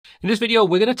In this video,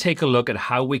 we're going to take a look at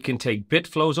how we can take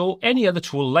BitFlows or any other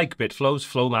tool like BitFlows,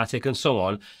 Flowmatic, and so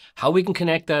on, how we can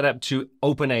connect that up to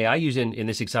OpenAI using, in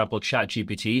this example,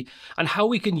 ChatGPT, and how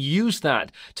we can use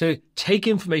that to take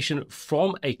information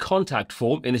from a contact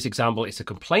form. In this example, it's a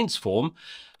complaints form,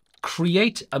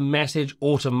 create a message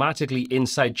automatically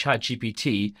inside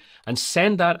ChatGPT and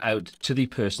send that out to the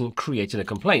person creating a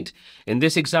complaint. In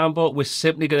this example, we're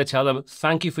simply going to tell them,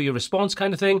 thank you for your response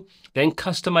kind of thing, then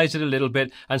customize it a little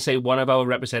bit and say one of our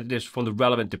representatives from the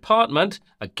relevant department,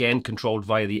 again, controlled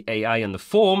via the AI and the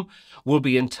form, will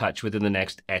be in touch within the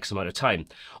next X amount of time.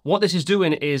 What this is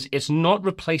doing is it's not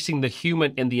replacing the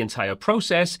human in the entire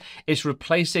process. It's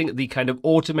replacing the kind of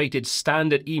automated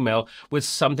standard email with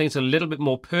something that's a little bit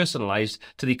more personalized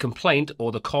to the complaint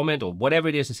or the comment or whatever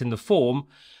it is that's in the form,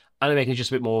 and making it just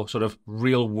a bit more sort of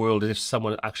real world as if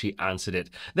someone actually answered it.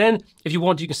 Then, if you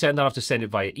want, you can send that off to send it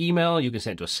via email, you can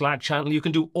send it to a Slack channel, you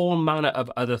can do all manner of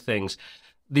other things.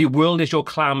 The world is your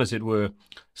clam, as it were.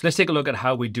 So let's take a look at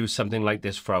how we do something like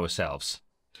this for ourselves.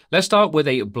 Let's start with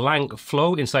a blank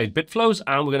flow inside BitFlows,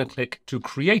 and we're going to click to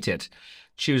create it.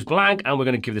 Choose blank, and we're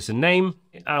going to give this a name,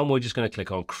 and we're just going to click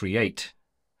on create.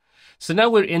 So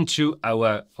now we're into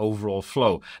our overall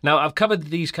flow. Now, I've covered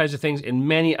these kinds of things in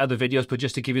many other videos, but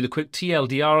just to give you the quick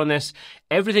TLDR on this,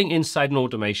 everything inside an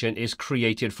automation is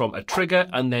created from a trigger,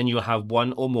 and then you'll have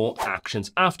one or more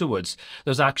actions afterwards.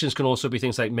 Those actions can also be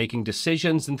things like making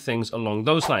decisions and things along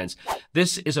those lines.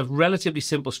 This is a relatively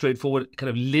simple, straightforward kind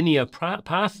of linear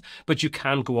path, but you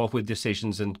can go off with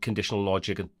decisions and conditional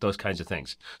logic and those kinds of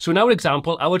things. So in our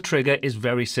example, our trigger is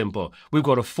very simple. We've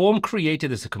got a form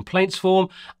created as a complaints form,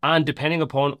 and depending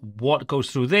upon what goes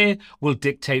through there will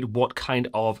dictate what kind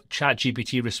of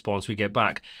ChatGPT response we get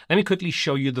back. Let me quickly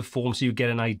show you the form so you get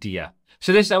an idea.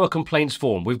 So this is our complaints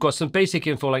form. We've got some basic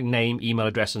info like name, email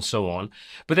address, and so on.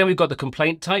 But then we've got the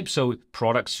complaint type, so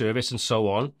product, service, and so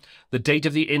on. The date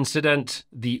of the incident,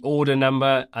 the order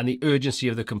number, and the urgency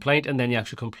of the complaint, and then the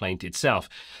actual complaint itself.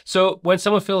 So when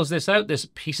someone fills this out, there's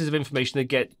pieces of information that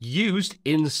get used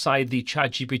inside the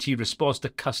ChatGPT response to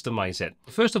customize it.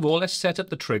 First of all, let's set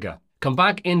up the trigger. Come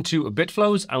back into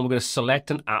BitFlows, and we're going to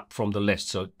select an app from the list.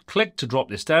 So click to drop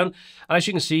this down. And as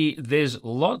you can see, there's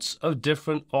lots of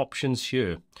different options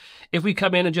here. If we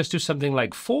come in and just do something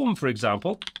like form, for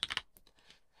example,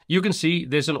 you can see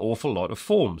there's an awful lot of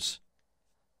forms.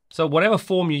 So whatever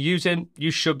form you're using, you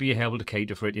should be able to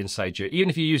cater for it inside here. Even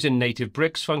if you're using native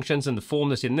bricks functions and the form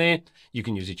that's in there, you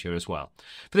can use it here as well.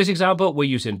 For this example, we're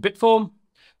using Bitform.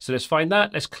 So let's find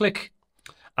that. Let's click.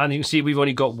 And you can see we've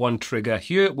only got one trigger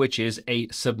here, which is a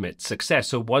submit success.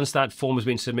 So once that form has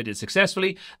been submitted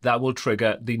successfully, that will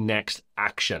trigger the next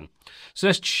action. So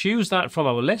let's choose that from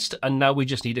our list. And now we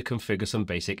just need to configure some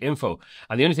basic info.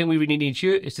 And the only thing we really need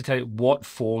here is to tell it what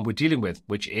form we're dealing with,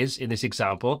 which is, in this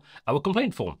example, our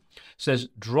complaint form. So let's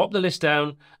drop the list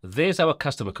down. There's our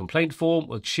customer complaint form.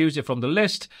 We'll choose it from the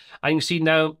list. And you can see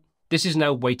now, this is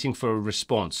now waiting for a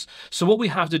response. So what we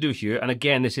have to do here, and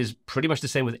again, this is pretty much the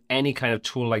same with any kind of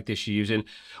tool like this you're using,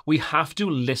 we have to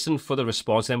listen for the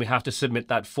response, and we have to submit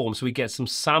that form. So we get some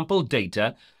sample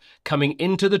data coming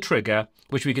into the trigger,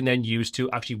 which we can then use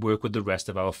to actually work with the rest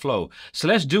of our flow. So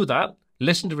let's do that.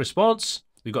 Listen to response.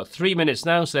 We've got 3 minutes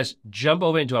now, so let's jump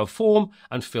over into our form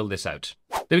and fill this out.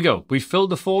 There we go. We've filled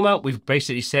the form out. We've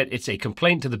basically said it's a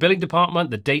complaint to the billing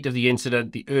department, the date of the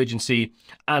incident, the urgency,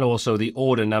 and also the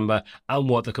order number and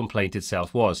what the complaint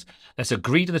itself was. Let's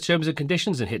agree to the terms and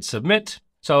conditions and hit submit.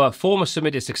 So our form is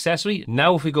submitted successfully.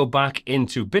 Now if we go back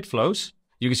into BitFlows,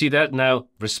 you can see that now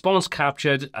response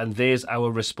captured, and there's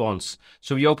our response.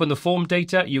 So we open the form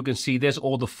data, you can see there's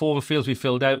all the form fields we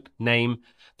filled out, name,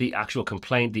 the actual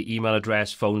complaint, the email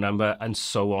address, phone number, and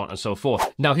so on and so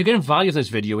forth. Now, if you're getting value from this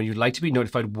video and you'd like to be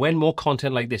notified when more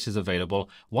content like this is available,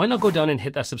 why not go down and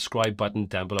hit that subscribe button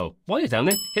down below? While you're down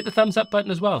there, hit the thumbs up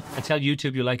button as well and tell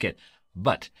YouTube you like it.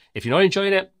 But if you're not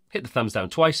enjoying it, hit the thumbs down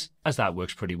twice, as that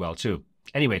works pretty well too.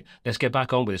 Anyway, let's get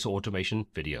back on with this automation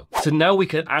video. So now we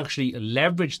can actually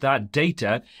leverage that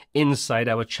data inside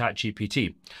our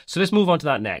ChatGPT. So let's move on to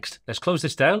that next. Let's close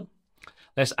this down.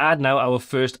 Let's add now our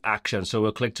first action. So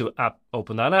we'll click to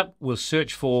open that up. We'll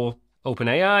search for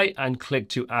OpenAI and click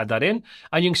to add that in.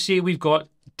 And you can see we've got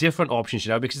different options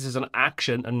now because this is an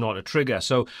action and not a trigger.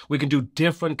 So we can do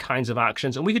different kinds of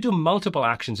actions, and we can do multiple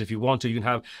actions if you want to. You can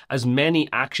have as many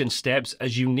action steps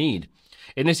as you need.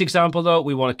 In this example, though,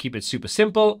 we want to keep it super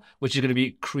simple, which is going to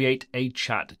be create a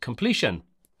chat completion.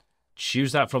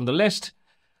 Choose that from the list.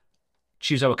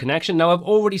 Choose our connection. Now, I've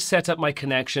already set up my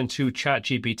connection to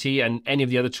ChatGPT and any of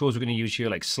the other tools we're going to use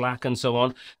here, like Slack and so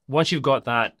on. Once you've got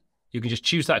that, you can just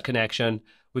choose that connection.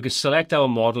 We can select our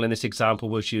model. In this example,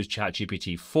 we'll choose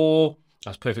ChatGPT 4.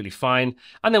 That's perfectly fine.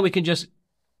 And then we can just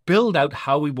build out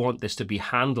how we want this to be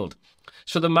handled.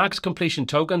 So the max completion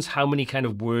tokens, how many kind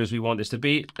of words we want this to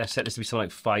be. Let's set this to be something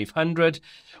like 500.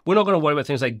 We're not going to worry about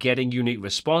things like getting unique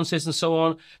responses and so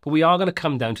on, but we are going to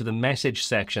come down to the message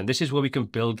section. This is where we can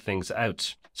build things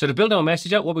out. So to build our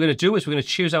message out, what we're going to do is we're going to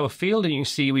choose our field, and you can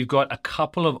see we've got a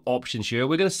couple of options here.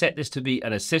 We're going to set this to be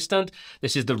an assistant.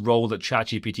 This is the role that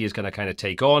ChatGPT is going to kind of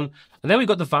take on. And then we've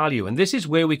got the value, and this is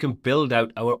where we can build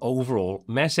out our overall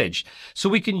message. So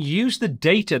we can use the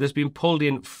data that's been pulled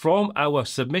in from our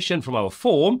submission, from our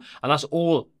form, and that's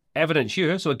all evidence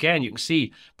here. So again, you can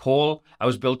see, Paul, I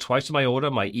was billed twice to my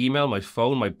order, my email, my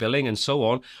phone, my billing, and so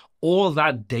on. All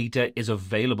that data is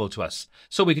available to us.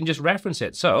 So we can just reference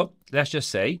it. So let's just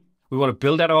say we want to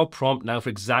build out our prompt now for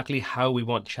exactly how we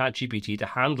want ChatGPT to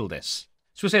handle this.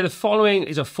 So we'll say the following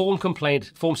is a form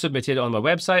submitted on my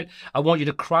website. I want you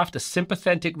to craft a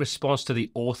sympathetic response to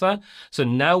the author. So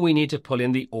now we need to pull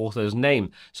in the author's name.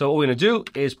 So all we're going to do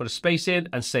is put a space in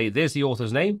and say, there's the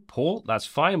author's name, Paul. That's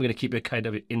fine. We're going to keep it kind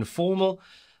of informal.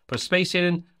 Put a space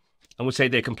in, and we'll say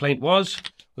their complaint was.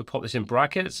 We'll pop this in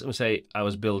brackets and we'll say, I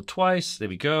was billed twice. There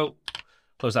we go.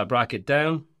 Close that bracket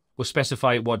down. We'll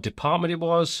specify what department it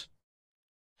was,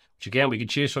 which again, we can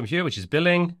choose from here, which is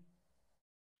billing.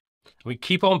 And we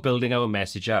keep on building our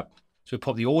message up. So we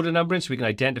pop the order number in so we can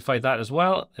identify that as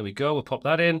well. There we go. We'll pop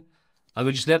that in. And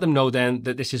we'll just let them know then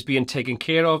that this is being taken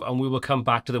care of, and we will come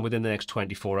back to them within the next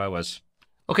 24 hours.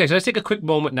 Okay, so let's take a quick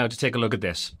moment now to take a look at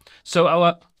this. So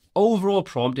our overall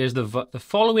prompt is the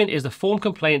following is the form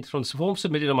complaint from the form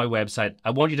submitted on my website. I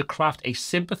want you to craft a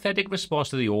sympathetic response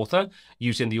to the author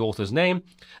using the author's name.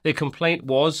 Their complaint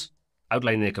was,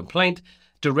 outlining their complaint,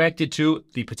 directed to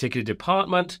the particular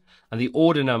department, and the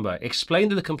order number. Explain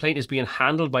that the complaint is being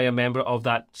handled by a member of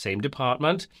that same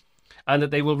department, and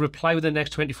that they will reply within the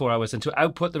next 24 hours, and to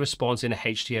output the response in a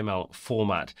HTML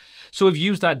format. So we've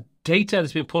used that data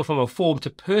that's been pulled from our form to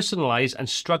personalize and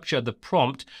structure the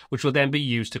prompt, which will then be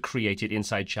used to create it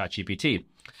inside ChatGPT.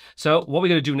 So what we're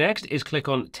going to do next is click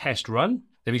on Test Run.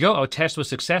 There we go. Our test was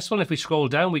successful. And if we scroll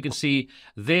down, we can see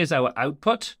there's our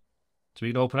output. So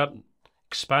we can open up,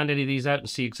 expand any of these out and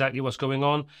see exactly what's going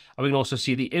on. And we can also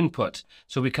see the input.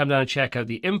 So we come down and check out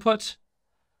the input.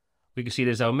 We can see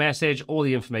there's our message, all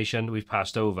the information we've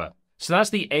passed over. So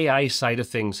that's the AI side of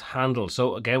things handled.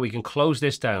 So again, we can close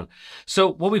this down.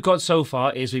 So what we've got so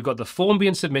far is we've got the form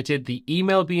being submitted, the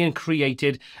email being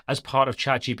created as part of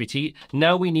ChatGPT.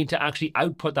 Now we need to actually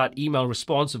output that email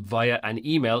response via an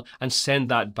email and send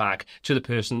that back to the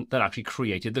person that actually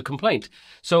created the complaint.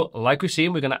 So like we've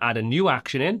seen, we're going to add a new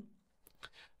action in.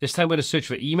 This time we're going to search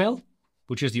for email,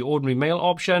 which is the ordinary mail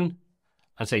option,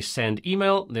 and say send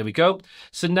email. There we go.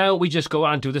 So now we just go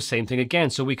and do the same thing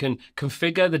again. So we can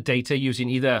configure the data using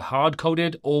either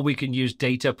hard-coded, or we can use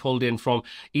data pulled in from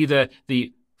either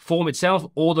the form itself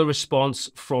or the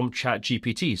response from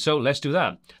ChatGPT. So let's do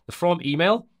that. The from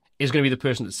email is going to be the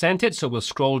person that sent it. So we'll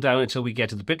scroll down until we get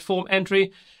to the Bitform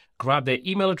entry, grab their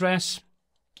email address.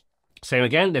 Same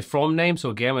again, their from name. So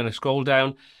again, we're going to scroll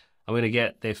down. I'm going to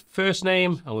get their first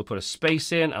name, and we'll put a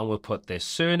space in, and we'll put their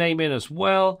surname in as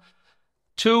well.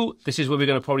 2, this is where we're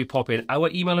going to probably pop in our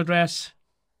email address.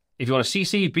 If you want to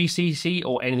CC, BCC,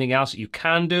 or anything else, you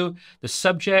can do. The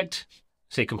subject,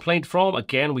 say complaint from,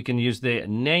 again, we can use their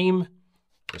name,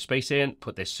 put a space in,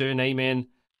 put their surname in.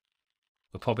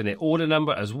 We'll pop in their order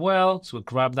number as well. So we'll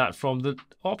grab that from the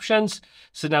options.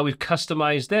 So now we've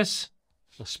customized this.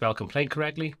 I'll spell complaint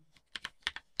correctly.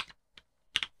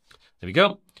 There we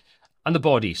go. And the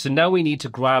body. So now we need to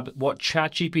grab what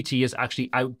ChatGPT has actually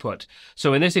output.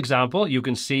 So in this example, you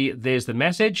can see there's the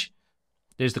message,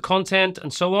 there's the content,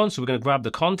 and so on. So we're going to grab the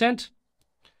content,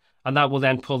 and that will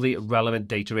then pull the relevant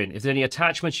data in. If there's any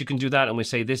attachments, you can do that, and we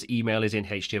say this email is in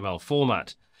HTML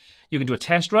format. You can do a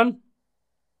test run.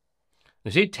 You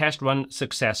see, test run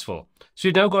successful. So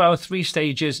we've now got our 3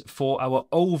 stages for our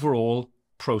overall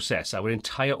process, our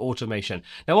entire automation.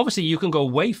 Now, obviously, you can go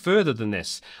way further than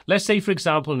this. Let's say, for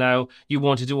example, now you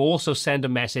wanted to also send a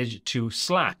message to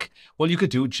Slack. Well, you could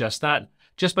do just that,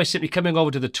 just by simply coming over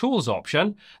to the tools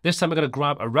option. This time we're going to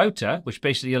grab a router, which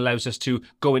basically allows us to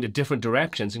go into different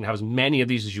directions and have as many of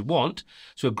these as you want.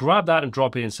 So we'll grab that and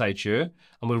drop it inside here,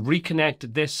 and we'll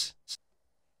reconnect this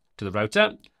to the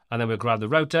router. And then we'll grab the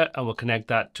router and we'll connect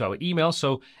that to our email.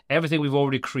 So everything we've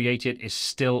already created is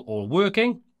still all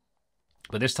working.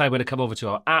 But this time we're going to come over to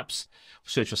our apps,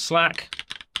 search for Slack,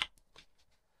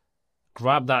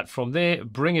 grab that from there,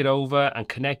 bring it over and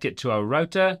connect it to our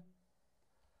router.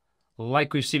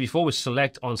 Like we've seen before, we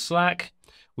select on Slack.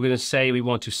 We're going to say we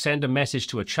want to send a message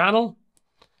to a channel.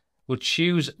 We'll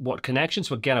choose what connection.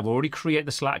 So again, I've already created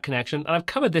the Slack connection, and I've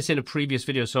covered this in a previous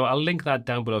video, so I'll link that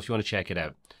down below if you want to check it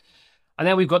out. And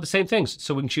then we've got the same things.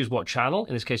 So we can choose what channel.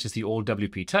 In this case, it's the old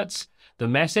WPTuts. The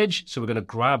message. So we're going to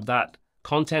grab that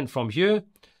content from here,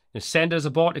 and send as a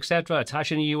bot, etc.,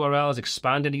 attach any URLs,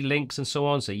 expand any links, and so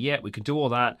on. So yeah, we can do all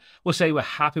that. We'll say we're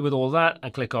happy with all that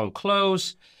and click on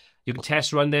close. You can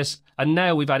test run this, and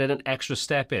now we've added an extra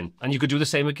step in. And you could do the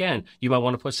same again. You might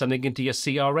want to put something into your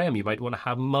CRM. You might want to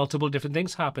have multiple different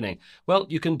things happening. Well,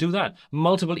 you can do that.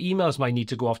 Multiple emails might need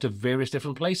to go off to various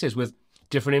different places with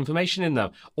different information in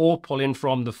them, or pull in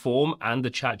from the form and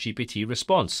the ChatGPT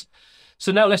response.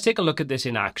 So now let's take a look at this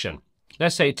in action.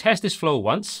 Let's say test this flow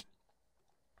once.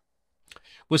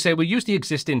 We'll say we'll use the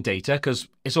existing data because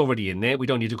it's already in there. We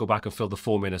don't need to go back and fill the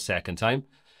form in a second time.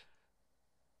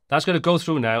 That's going to go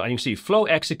through now, and you can see flow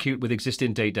execute with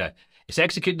existing data. It's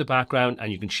executing in the background, and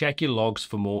you can check your logs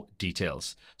for more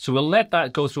details. So we'll let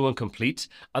that go through and complete,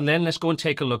 and then let's go and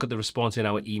take a look at the response in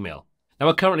our email.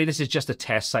 Now, currently, this is just a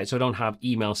test site, so I don't have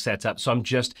email set up, so I'm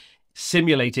just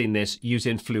simulating this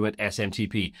using Fluent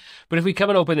SMTP. But if we come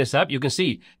and open this up, you can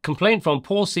see complaint from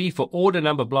Paul C for order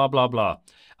number blah, blah, blah,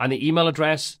 and the email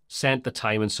address, sent, the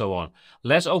time, and so on.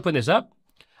 Let's open this up.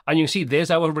 And you can see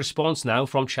there's our response now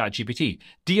from ChatGPT.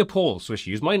 Dear Paul, so let's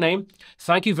use my name.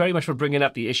 Thank you very much for bringing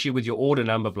up the issue with your order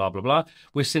number, blah, blah, blah.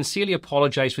 We sincerely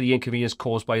apologize for the inconvenience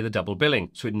caused by the double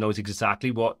billing. So it knows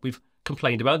exactly what we've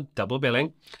complained about, double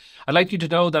billing. I'd like you to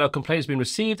know that our complaint has been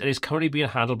received and is currently being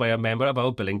handled by a member of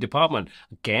our billing department.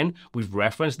 Again, we've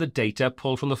referenced the data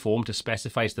pulled from the form to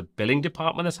specify it's the billing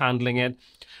department that's handling it.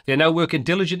 They're now working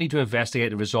diligently to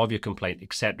investigate and resolve your complaint,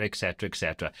 etc., etc.,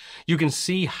 etc. You can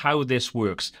see how this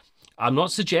works. I'm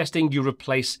not suggesting you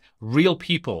replace real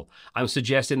people. I'm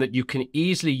suggesting that you can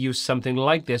easily use something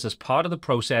like this as part of the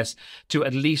process to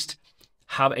at least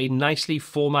have a nicely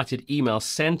formatted email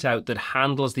sent out that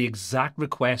handles the exact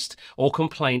request or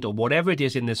complaint or whatever it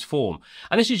is in this form.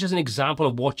 And this is just an example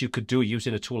of what you could do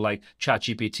using a tool like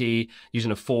ChatGPT,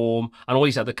 using a form, and all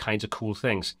these other kinds of cool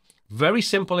things. Very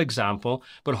simple example,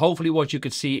 but hopefully what you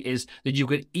could see is that you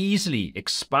could easily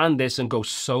expand this and go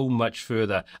so much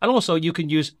further. And also you can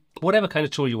use whatever kind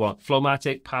of tool you want.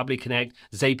 Flowmatic, Pabbly Connect,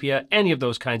 Zapier, any of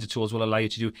those kinds of tools will allow you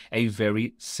to do a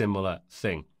very similar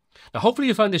thing. Now, hopefully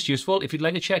you found this useful. If you'd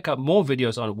like to check out more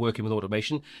videos on working with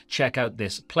automation, check out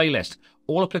this playlist.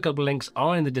 All applicable links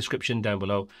are in the description down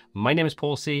below. My name is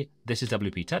Paul C. This is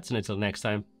WPTuts, and until next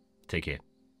time, take care.